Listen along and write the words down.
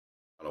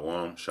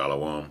Shalom,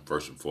 shalom.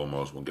 First and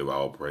foremost, we'll give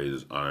all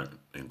praises, honor,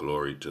 and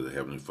glory to the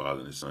Heavenly Father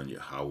and His Son,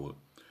 Yahweh,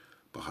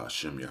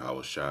 Bahashem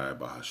Yahweh Shai,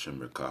 Bahashem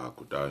Rekah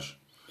HaKodash.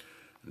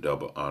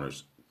 Double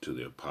honors to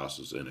the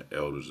apostles and the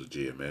elders of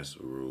GMS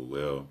who rule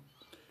well,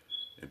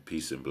 and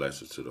peace and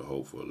blessings to the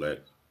hopeful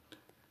elect.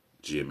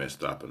 GMS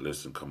Stop and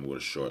Listen, coming with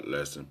a short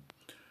lesson.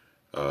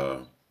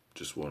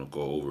 Just want to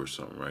go over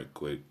something right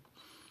quick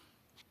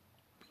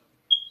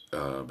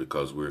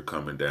because we're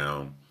coming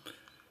down.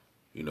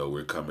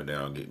 We're coming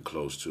down, getting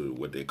close to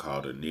what they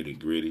call the nitty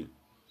gritty.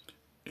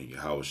 And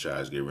Yahweh Shai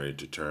is getting ready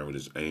to turn with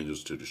his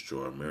angels to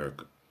destroy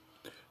America.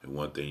 And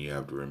one thing you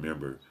have to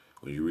remember,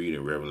 when you read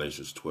in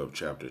Revelations 12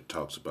 chapter, it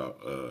talks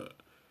about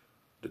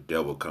the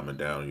devil coming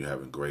down and you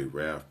having great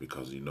wrath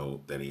because you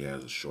know that he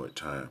has a short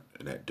time.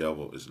 And that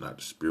devil is not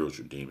the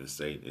spiritual demon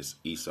Satan, it's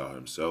Esau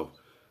himself,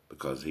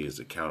 because he is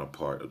the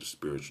counterpart of the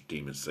spiritual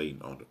demon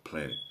Satan on the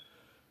planet.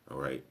 All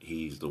right,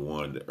 he's the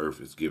one the earth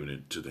is given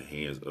into the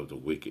hands of the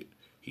wicked.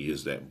 He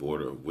is that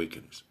border of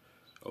wickedness,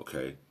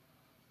 okay?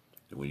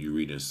 And when you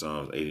read in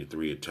Psalms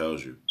 83, it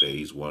tells you that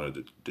he's one of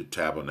the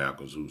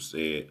tabernacles who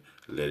said,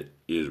 let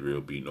Israel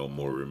be no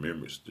more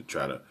remembrance, to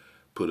try to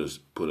put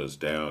us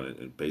down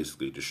and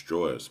basically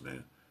destroy us,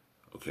 man,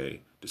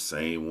 okay? The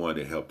same one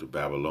that helped the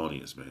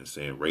Babylonians, man,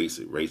 saying race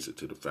it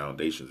to the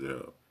foundations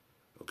thereof,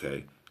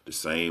 okay? The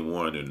same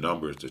one in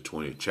Numbers, the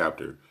 20th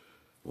chapter,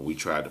 when we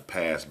tried to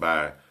pass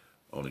by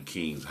on the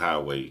King's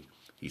Highway,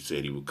 he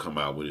said he would come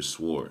out with his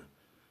sword.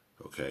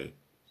 Okay,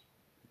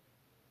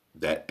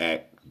 that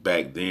act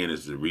back then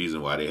is the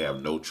reason why they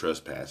have no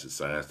trespassing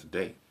signs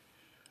today.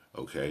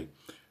 Okay,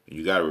 and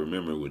you got to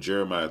remember what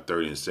Jeremiah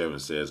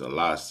 30:7 says,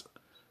 alas,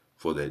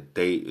 for that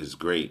day is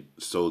great,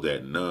 so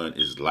that none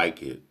is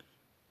like it.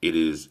 It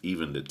is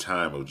even the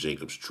time of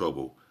Jacob's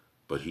trouble,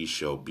 but he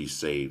shall be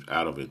saved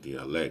out of it,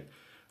 the elect.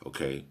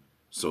 Okay,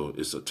 so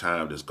it's a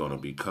time that's going to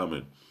be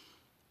coming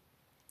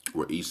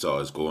where Esau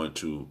is going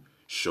to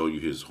show you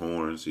his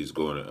horns. He's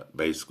going to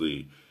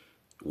basically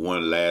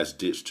one last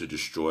ditch to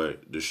destroy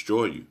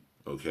you,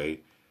 okay?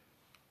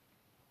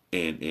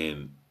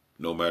 And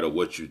no matter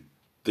what you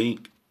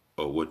think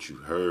or what you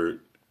heard,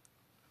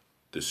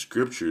 the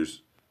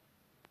scriptures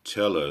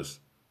tell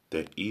us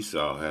that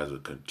Esau has a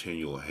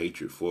continual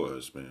hatred for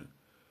us, man.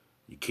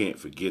 You can't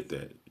forget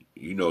that.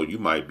 You know, you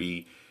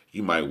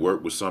might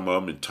work with some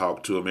of them and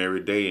talk to them every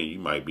day, and you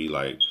might be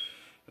like,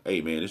 hey,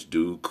 man, this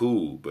dude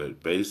cool,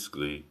 but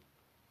basically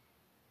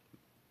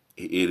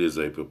it is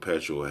a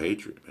perpetual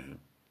hatred, man.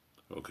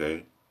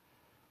 Okay,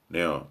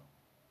 now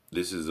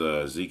this is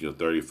Ezekiel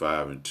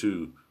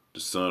 35:2. The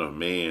Son of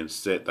Man,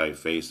 set thy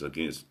face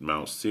against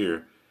Mount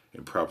Seir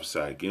and prophesy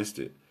against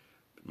it.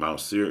 Mount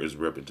Seir is a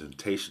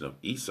representation of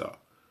Esau.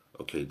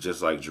 Okay,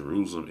 just like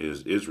Jerusalem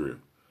is Israel.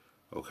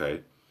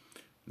 Okay,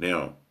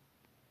 now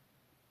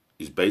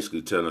he's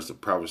basically telling us to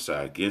prophesy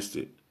against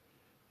it.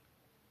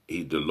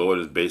 The Lord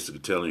is basically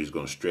telling you he's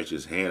going to stretch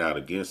his hand out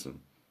against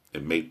them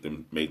and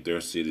make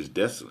their cities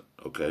desolate.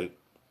 Okay.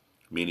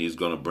 Meaning he's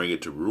going to bring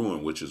it to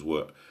ruin, which is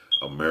what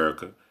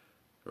America,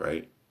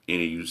 right?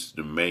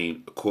 The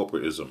main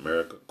corporate is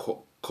America.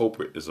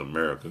 Culprit is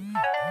America.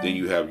 Then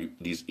you have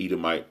these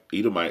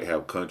Edomite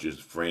have countries: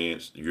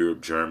 France,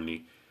 Europe,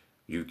 Germany,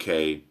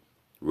 UK,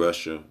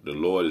 Russia. The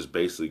Lord is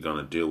basically going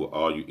to deal with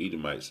all you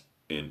Edomites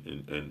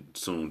in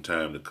soon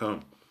time to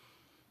come.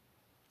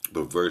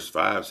 But verse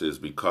 5 says,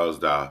 because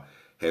thou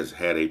hast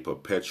had a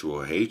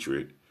perpetual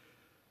hatred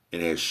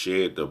and hast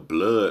shed the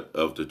blood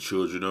of the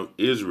children of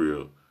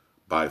Israel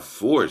by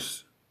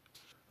force.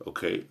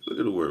 Okay, look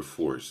at the word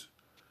force.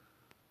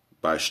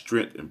 By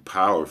strength and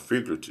power,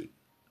 figurative.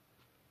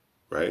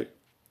 Right?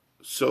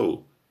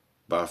 So,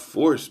 by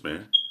force,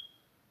 man.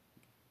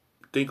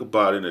 Think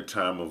about in the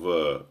time of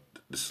the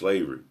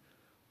slavery,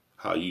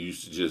 how you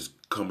used to just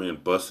come in,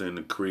 bust in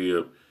the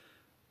crib,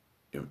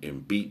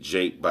 and beat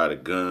Jake by the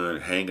gun,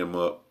 hang him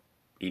up,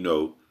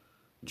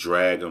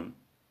 drag him,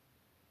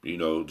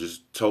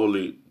 just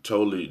totally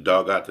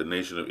dog out the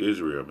nation of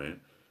Israel,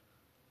 man.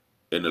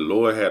 And the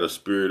Lord had a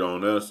spirit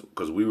on us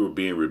because we were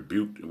being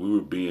rebuked, we were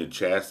being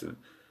chastened,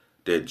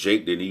 that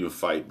Jake didn't even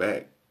fight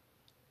back.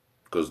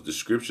 Because the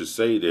scriptures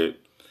say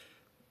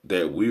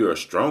that we are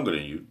stronger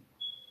than you.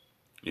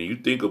 And you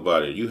think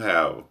about it, you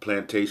have a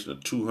plantation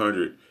of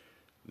 200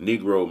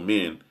 Negro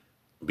men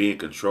being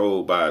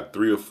controlled by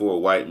 3 or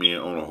 4 white men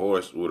on a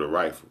horse with a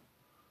rifle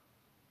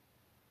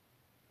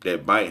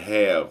that might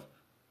have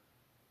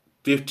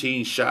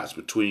 15 shots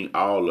between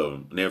all of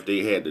them. And if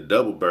they had the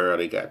double barrel,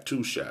 they got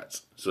 2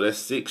 shots. So that's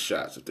 6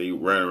 shots if they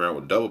run around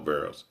with double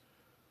barrels.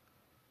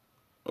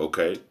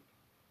 Okay?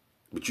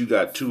 But you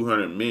got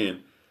 200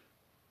 men.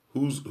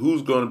 Who's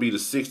going to be the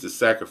 6th to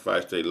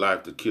sacrifice their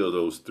life to kill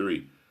those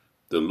 3?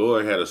 The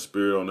Lord had a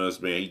spirit on us,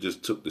 man. He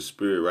just took the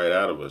spirit right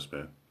out of us,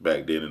 man.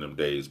 Back then in them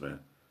days, man.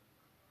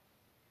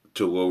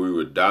 To where we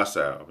were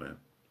docile, man.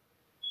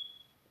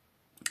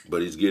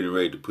 But he's getting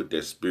ready to put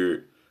that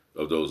spirit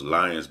of those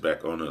lions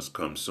back on us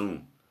come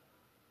soon.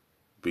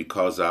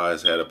 Because thou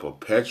hast had a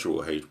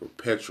perpetual hate,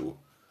 perpetual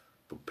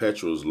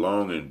is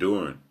long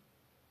enduring,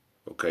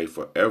 okay,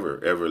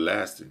 forever,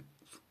 everlasting,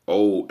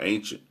 old,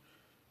 ancient,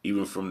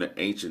 even from the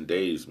ancient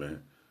days,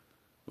 man.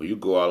 When you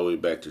go all the way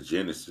back to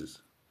Genesis,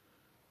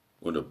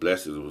 when the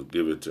blessing was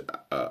given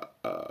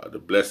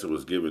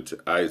to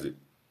Isaac,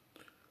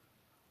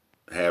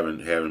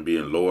 having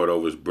being Lord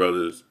over his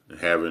brothers,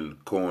 having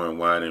corn,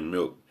 wine, and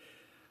milk,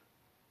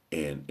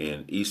 and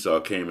Esau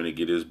came in to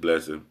get his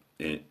blessing,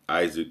 and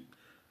Isaac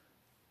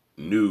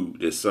knew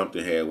that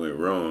something had went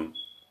wrong,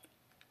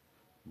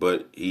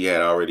 but he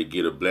had already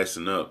get a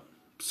blessing up.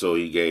 So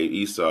he gave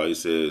Esau, he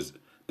says,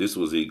 this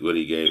was what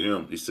he gave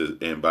him. He says,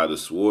 and by the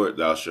sword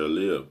thou shalt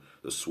live.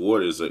 The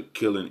sword is a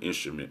killing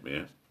instrument,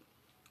 man.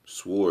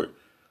 Sword,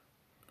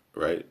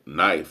 right?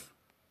 Knife,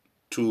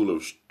 tool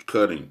of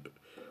cutting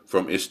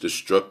from its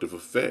destructive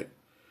effect.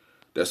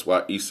 That's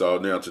why Esau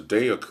now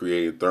today are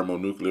creating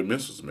thermonuclear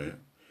missiles, man.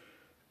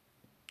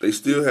 They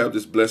still have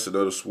this blessing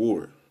of the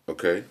sword,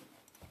 okay?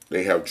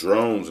 They have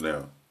drones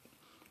now.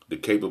 The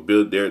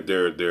capability,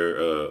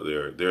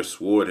 their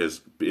sword has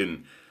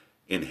been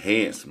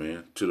enhanced,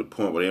 man, to the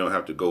point where they don't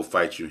have to go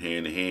fight you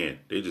hand to hand.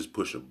 They just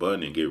push a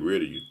button and get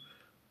rid of you.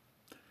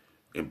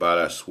 And by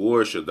thy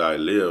sword shall thou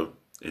live,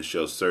 and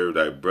shall serve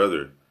thy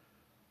brother.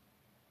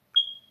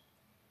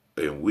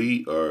 And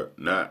we are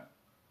not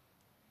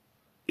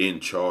in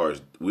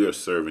charge; we are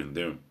serving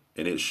them.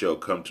 And it shall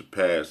come to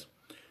pass,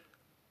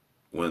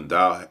 when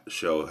thou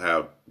shalt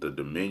have the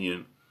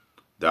dominion,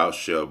 thou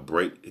shalt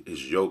break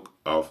his yoke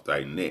off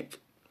thy neck.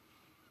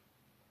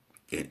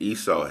 And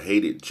Esau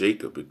hated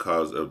Jacob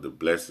because of the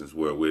blessings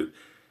wherewith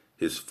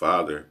his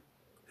father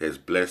has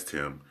blessed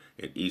him.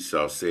 And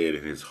Esau said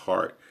in his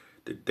heart,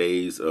 the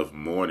days of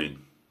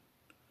mourning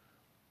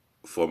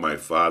for my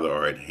father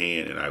are at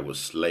hand, and I will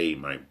slay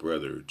my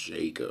brother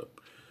Jacob.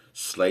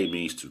 Slay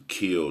means to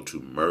kill, to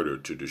murder,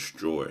 to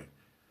destroy,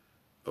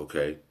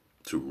 okay,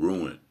 to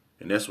ruin.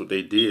 And that's what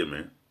they did,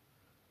 man.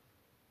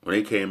 When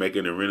they came back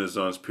in the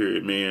Renaissance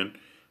period, man,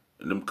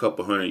 in them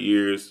couple 100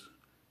 years,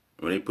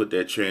 when they put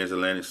that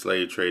transatlantic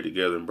slave trade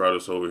together and brought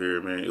us over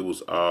here, man, it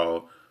was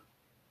all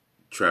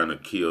trying to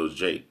kill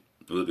Jake.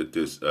 Look at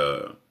this.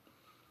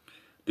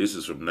 This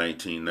is from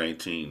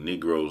 1919,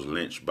 Negroes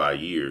lynched by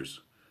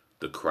years.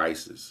 The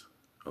crisis,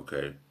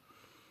 okay?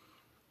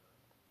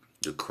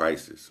 The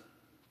crisis.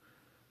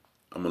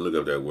 I'm going to look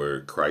up that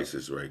word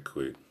crisis right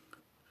quick.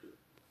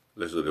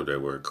 Let's look up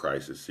that word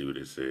crisis, see what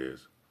it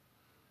says.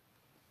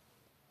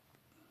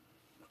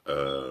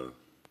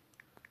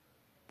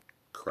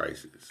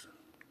 Crisis.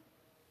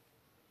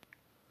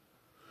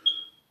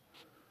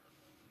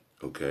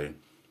 Okay.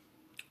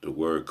 The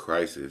word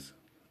crisis.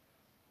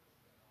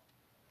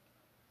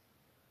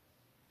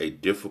 A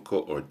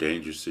difficult or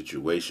dangerous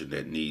situation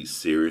that needs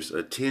serious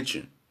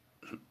attention.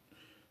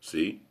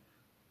 See?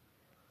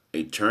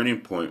 A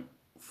turning point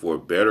for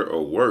better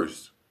or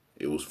worse.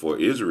 It was for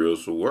Israel,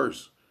 for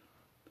worse.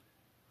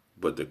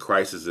 But the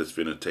crisis that's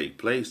finna take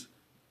place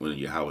when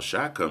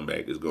Yahushua come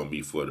back is going to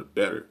be for the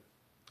better.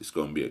 It's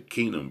going to be a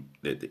kingdom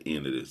at the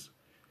end of this.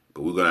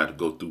 But we're going to have to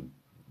go through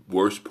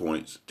worse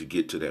points to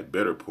get to that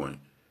better point.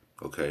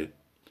 Okay?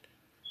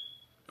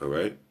 All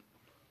right?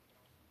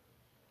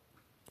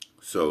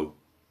 So,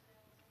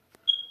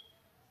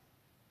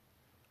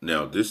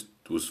 now this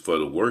was for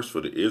the worse for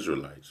the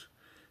Israelites.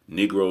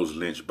 Negroes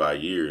lynched by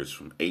years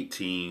from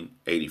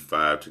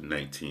 1885 to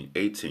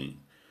 1918.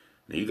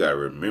 Now you got to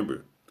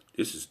remember,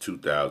 this is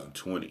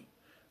 2020.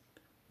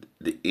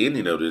 The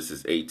ending of this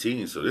is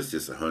 18, so this is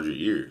just 100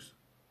 years.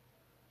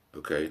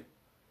 Okay?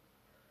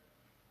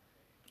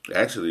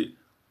 Actually,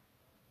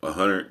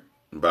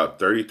 about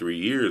 33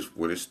 years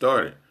when it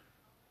started.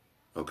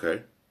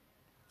 Okay?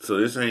 So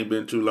this ain't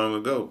been too long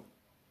ago.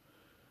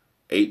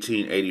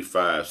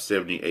 1885,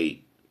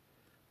 78.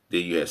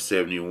 Then you had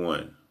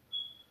 71.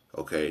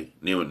 Okay?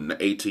 Then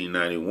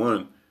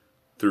 1891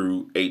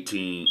 through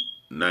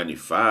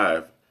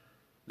 1895,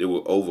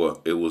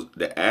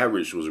 the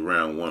average was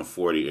around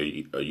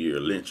 140 a year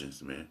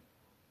lynchings, man.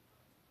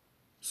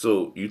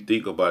 So you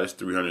think about it's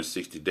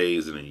 360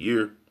 days in a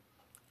year.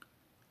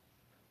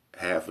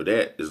 Half of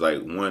that is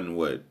like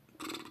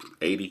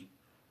 80?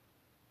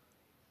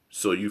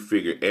 So you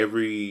figure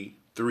every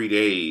 3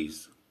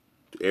 days,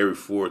 every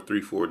 4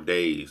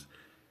 days,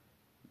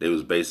 they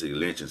was basically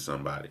lynching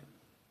somebody.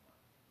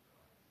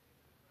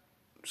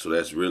 So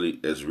that's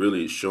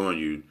really showing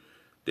you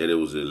that it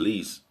was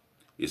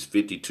it's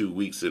 52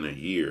 weeks in a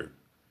year.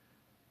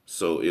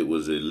 So it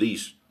was at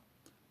least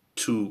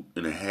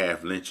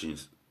 2.5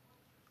 lynchings.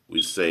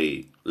 Let's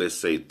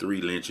say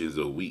 3 lynchings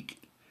a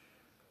week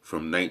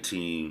from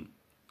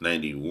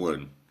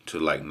 1991 to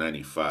like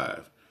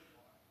 95.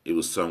 It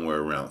was somewhere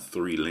around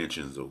 3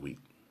 lynchings a week.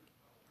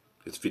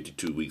 It's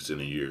 52 weeks in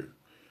a year.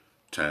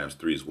 Times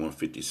 3 is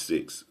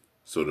 156.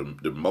 So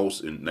the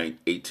most in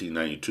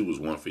 1892 was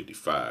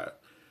 155.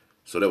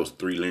 So that was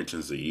 3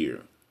 lynchings a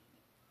year.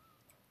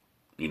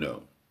 You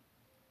know,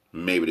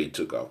 maybe they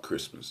took off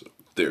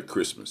their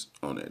Christmas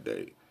on that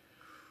day.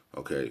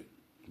 Okay.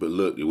 But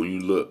look, when you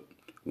look,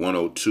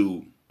 102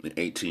 in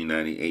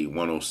 1898,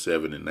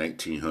 107 in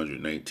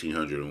 1900,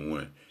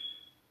 1901.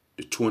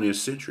 The 20th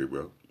century,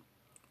 bro.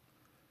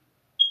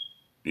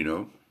 You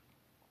know?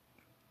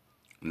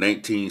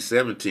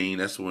 1917,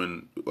 that's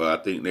when I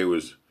think they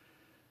was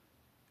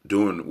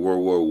during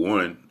World War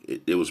One.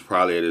 It was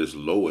probably at its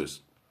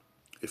lowest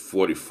at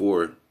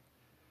 44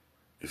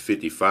 and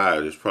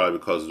 55. It's probably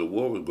because the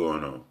war was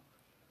going on.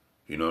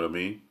 You know what I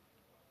mean?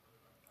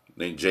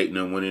 Think Jake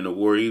none went in the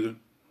war either.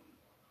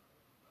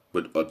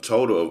 But a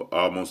total of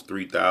almost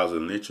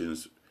 3,000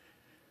 lynchings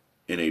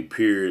in a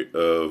period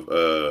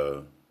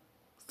of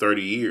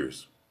 30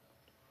 years.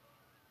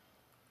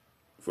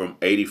 From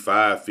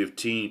 85,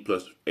 15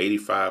 plus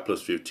 85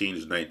 plus 15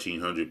 is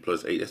 1900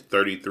 plus 8. That's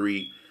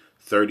 33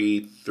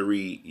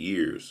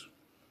 years.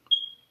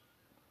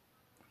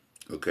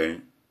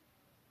 Okay?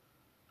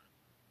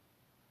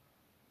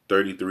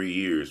 33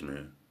 years,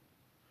 man.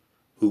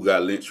 Who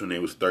got lynched when they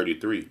was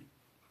 33?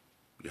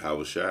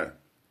 Yahweh Shai.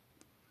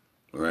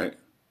 Right?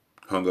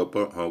 Hung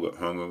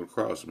on the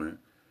cross, man.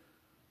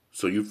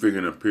 So you figure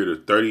in a period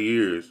of 30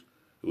 years,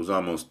 it was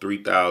almost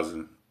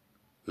 3,000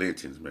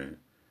 lynchings, man.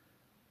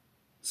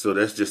 So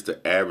that's just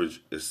the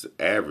average. It's the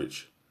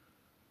average.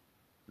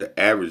 The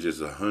average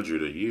is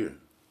 100 a year.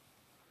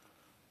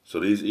 So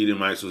these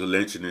Edomites was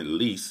lynching at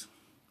least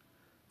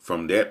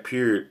from that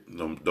period,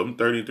 them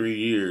 33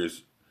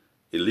 years,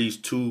 at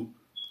least two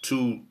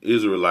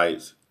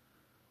Israelites,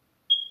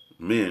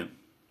 men,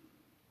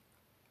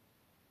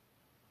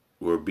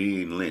 were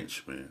being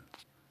lynched, man.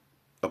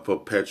 A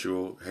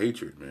perpetual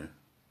hatred, man.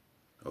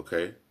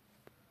 Okay?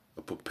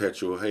 A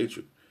perpetual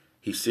hatred.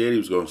 He said he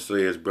was going to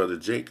slay his brother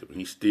Jacob, and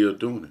he's still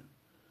doing it.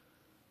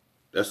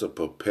 That's a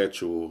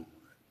perpetual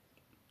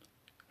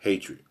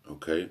hatred,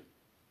 okay?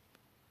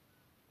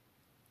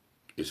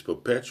 It's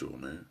perpetual,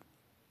 man.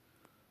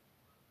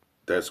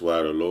 That's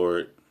why the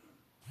Lord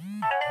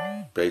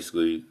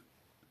basically,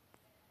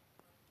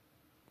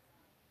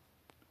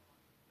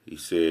 he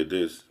said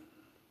this,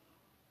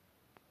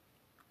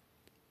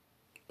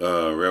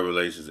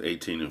 Revelations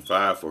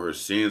 18:5, for her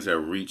sins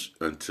have reached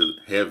unto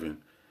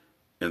heaven,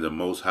 and the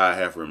Most High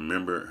have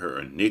remembered her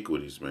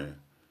iniquities, man.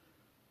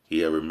 He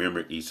have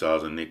remembered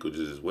Esau's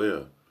iniquities as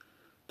well.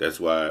 That's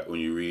why when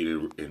you read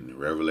in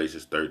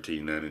Revelations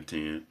 13, 9 and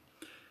 10,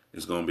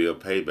 it's going to be a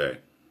payback.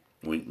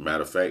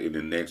 Matter of fact, in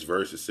the next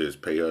verse, it says,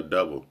 pay her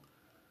double.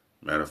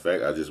 Matter of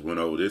fact, I just went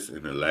over this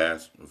in the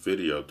last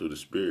video through the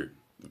Spirit.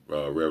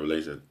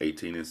 Revelation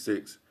 18 and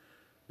 6.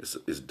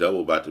 It's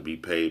double about to be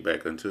paid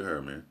back unto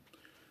her, man.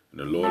 And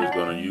the Lord is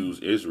going to use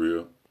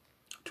Israel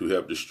to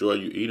help destroy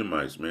you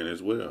Edomites, man,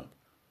 as well.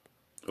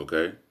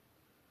 Okay?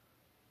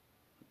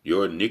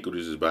 Your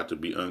iniquities is about to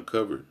be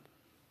uncovered.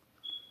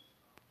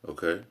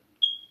 Okay?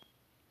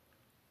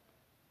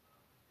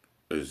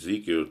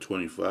 Ezekiel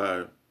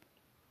 25.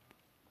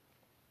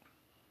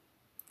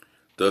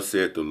 Thus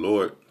saith the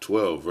Lord,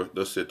 12,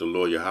 thus saith the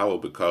Lord Yahweh,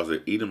 because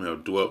the Edom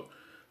have dwelt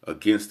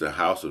against the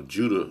house of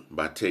Judah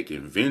by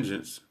taking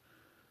vengeance,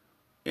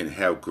 and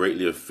have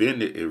greatly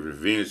offended and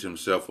revenged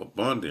himself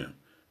upon them.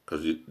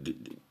 Because,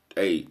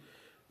 hey,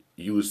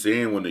 you were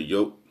saying when the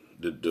yoke,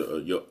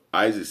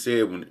 Isaac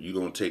said when you're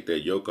going to take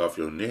that yoke off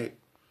your neck,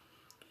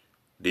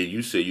 then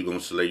you say you're going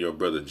to slay your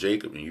brother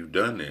Jacob, and you've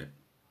done that.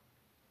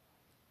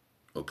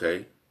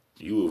 Okay?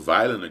 You were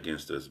violent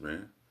against us,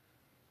 man.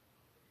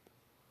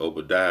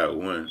 Obadiah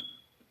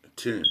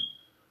 1:10.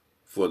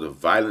 For the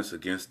violence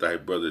against thy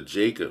brother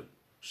Jacob,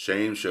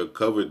 shame shall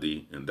cover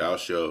thee, and thou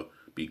shalt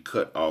be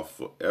cut off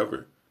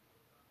forever.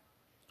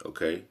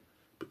 Okay?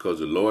 Because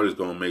the Lord is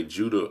going to make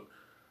Judah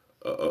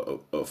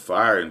a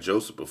fire and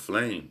Joseph a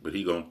flame, but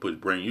he going to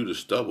bring you to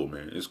stubble,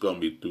 man. It's going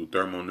to be through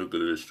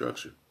thermonuclear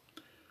destruction.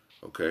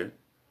 Okay?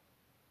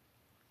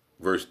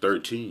 Verse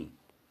 13.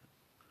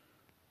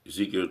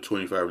 Ezekiel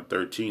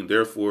 25:13.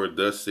 Therefore,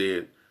 thus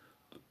saith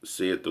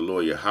the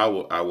Lord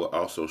Yahweh, I will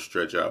also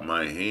stretch out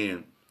my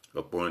hand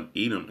upon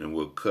Edom, and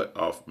will cut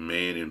off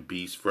man and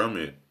beast from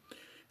it.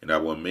 And I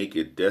will make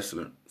it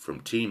desolate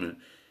from Teman,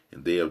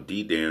 and they of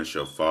Dedan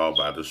shall fall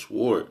by the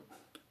sword.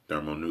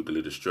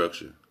 Thermonuclear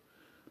destruction.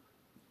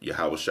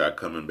 Yahweh Shai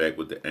coming back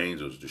with the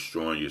angels,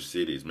 destroying your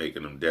cities,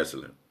 making them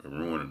desolate and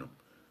ruining them.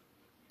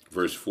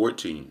 Verse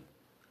 14.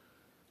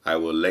 I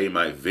will lay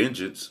my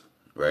vengeance,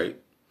 right?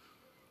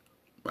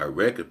 My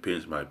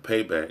recompense, my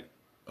payback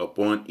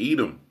upon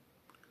Edom.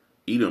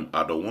 Edom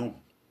Adawam.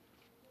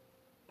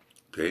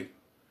 Okay?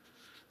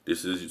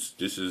 This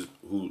is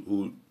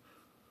who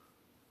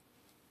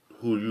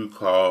you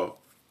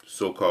call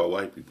so-called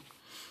white people.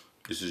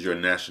 This is your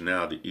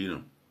nationality,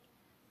 Edom.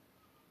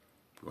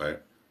 Right?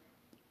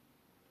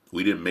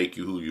 We didn't make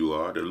you who you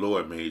are. The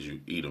Lord made you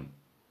Edom.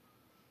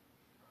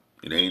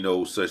 It ain't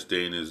no such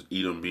thing as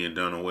Edom being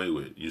done away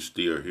with. You're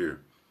still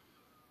here.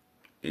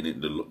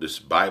 And this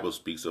Bible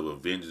speaks of a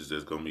vengeance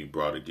that's going to be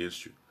brought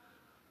against you.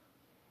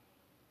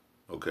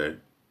 Okay?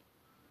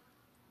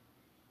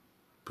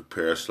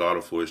 Prepare a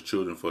slaughter for his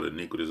children for the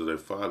iniquities of their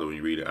father, when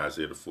you read in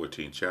Isaiah the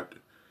 14th chapter.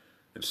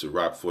 And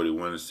Sirach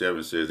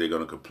 41:7 says they're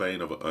going to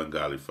complain of an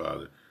ungodly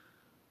father.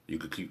 You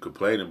could keep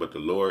complaining, but the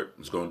Lord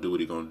is going to do what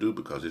he's going to do,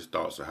 because his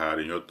thoughts are higher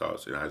than your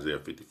thoughts in Isaiah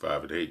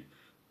 55:8.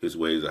 His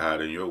ways are higher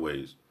than your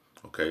ways.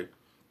 Okay?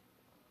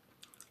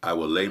 I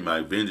will lay my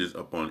vengeance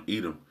upon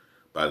Edom,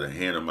 by the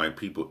hand of my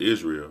people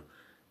Israel,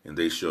 and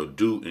they shall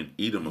do in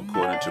Edom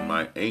according to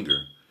my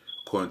anger,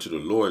 according to the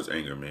Lord's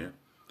anger, man.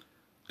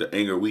 The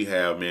anger we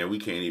have, man,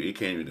 it can't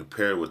even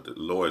compare what the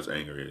Lord's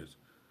anger is.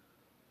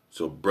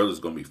 So brothers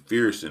gonna be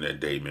fierce in that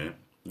day, man.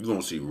 You're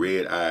gonna see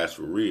red eyes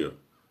for real.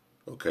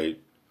 Okay?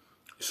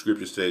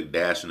 Scripture said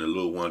dashing the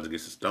little ones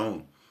against a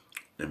stone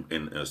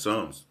in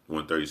Psalms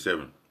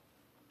 137,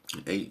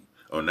 8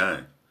 or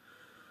 9.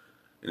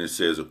 And it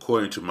says,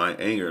 according to my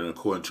anger and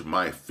according to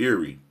my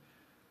fury,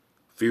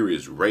 fury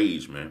is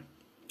rage, man.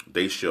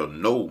 They shall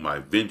know my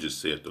vengeance,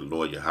 saith the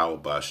Lord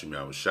Yahweh Ba'ashem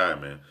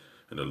Yahushai, man.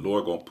 And the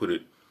Lord gonna put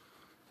it,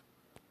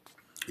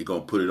 he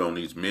gonna put it on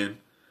these men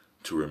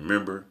to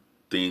remember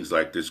things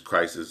like this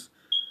crisis,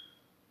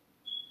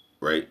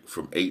 right,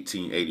 from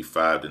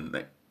 1885 to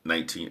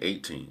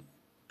 1918.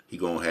 He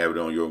gonna have it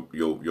on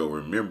your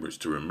remembrance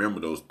to remember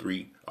those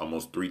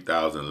almost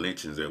 3,000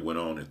 lynchings that went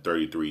on in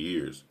 33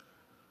 years.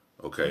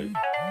 Okay,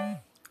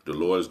 the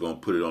Lord is gonna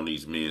put it on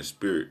these men's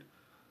spirit.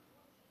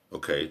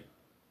 Okay,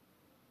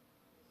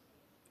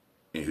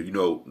 and you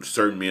know,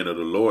 certain men of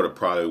the Lord are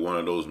probably one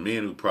of those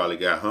men who probably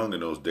got hung in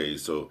those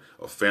days. So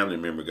a family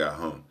member got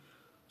hung.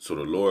 So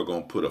the Lord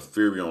gonna put a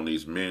fury on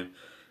these men.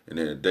 And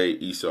then the day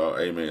Esau,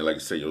 amen, like I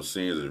say, your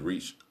sins has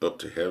reached up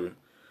to heaven.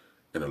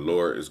 And the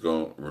Lord is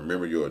gonna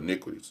remember your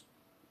iniquities.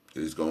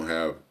 He's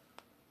gonna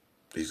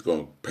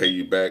pay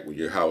you back with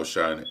your house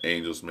shining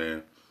angels,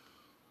 man,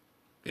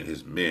 and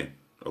his men.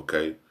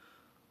 Okay.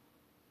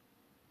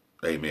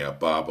 Amen. A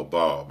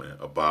ball, man.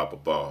 A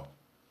ball.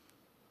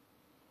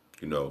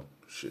 You know,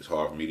 shit's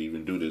hard for me to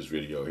even do this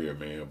video here,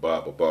 man.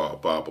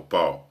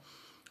 Ball.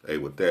 Hey,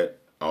 with that,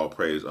 all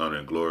praise, honor,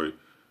 and glory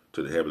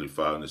to the Heavenly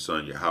Father and the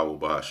Son, Yahweh,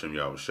 Ba'ashem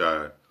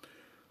Yahushai,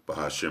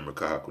 Ba'ashem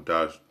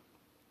Rakahakudash.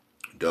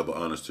 Double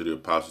honors to the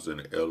apostles and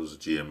the elders of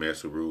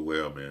GMS who rule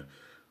well, man.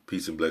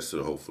 Peace and blessings to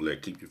the hopeful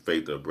elect. Keep your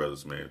faith up,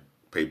 brothers, man.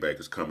 Payback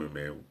is coming,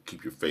 man.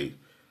 Keep your faith.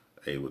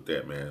 Hey, with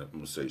that, man, I'm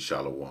going to say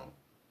shalom.